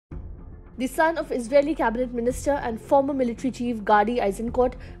The son of Israeli cabinet minister and former military chief Gadi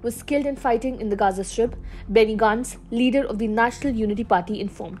Eizenkot was killed in fighting in the Gaza Strip, Benny Gantz, leader of the National Unity Party,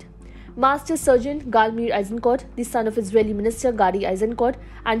 informed. Master Sergeant Meir Eisenkot, the son of Israeli Minister Gadi Eizenkot,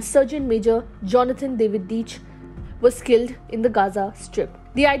 and Sergeant Major Jonathan David Deitch was killed in the Gaza Strip.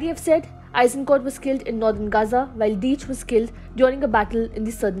 The IDF said Eisenkot was killed in northern Gaza, while Deitch was killed during a battle in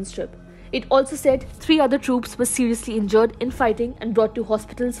the southern strip. It also said 3 other troops were seriously injured in fighting and brought to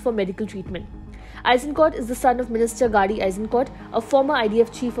hospitals for medical treatment. Eisenkot is the son of Minister Gadi Eizenkot, a former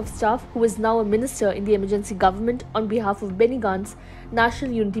IDF chief of staff who is now a minister in the emergency government on behalf of Benny Gantz,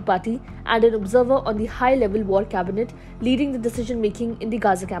 National Unity Party, and an observer on the high-level war cabinet leading the decision-making in the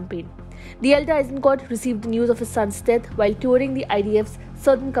Gaza campaign. The elder Eisenkot received the news of his son's death while touring the IDF's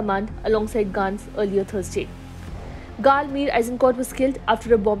southern command alongside Gantz earlier Thursday. Meir Eisenkot was killed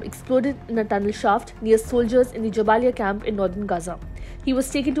after a bomb exploded in a tunnel shaft near soldiers in the Jabalia camp in northern Gaza. He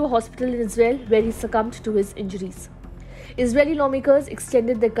was taken to a hospital in Israel where he succumbed to his injuries. Israeli lawmakers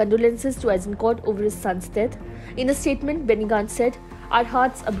extended their condolences to Eisenkot over his son's death. In a statement, Benny Gantz said, "Our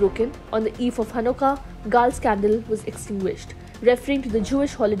hearts are broken. On the eve of Hanukkah, Gal's candle was extinguished," referring to the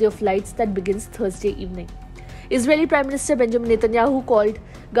Jewish holiday of lights that begins Thursday evening. Israeli Prime Minister Benjamin Netanyahu called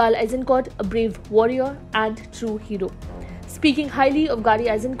Gadi Eizenkot a brave warrior and true hero. Speaking highly of Gadi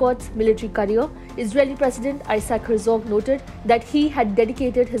Eizenkot's military career, Israeli President Isaac Herzog noted that he had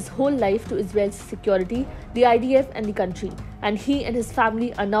dedicated his whole life to Israel's security, the IDF and the country, and he and his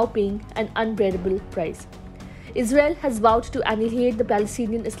family are now paying an unbearable price. Israel has vowed to annihilate the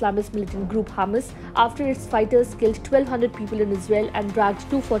Palestinian Islamist militant group Hamas after its fighters killed 1,200 people in Israel and dragged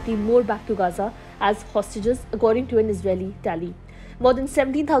 240 more back to Gaza as hostages, according to an Israeli tally. More than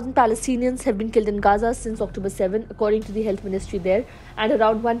 17,000 Palestinians have been killed in Gaza since October 7, according to the health ministry there, and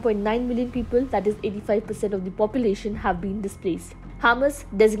around 1.9 million people, that is 85% of the population, have been displaced. Hamas,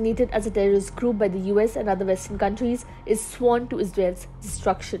 designated as a terrorist group by the US and other Western countries, is sworn to Israel's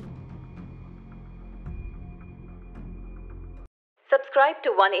destruction. Subscribe to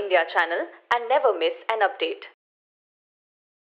Oneindia channel and never miss an update.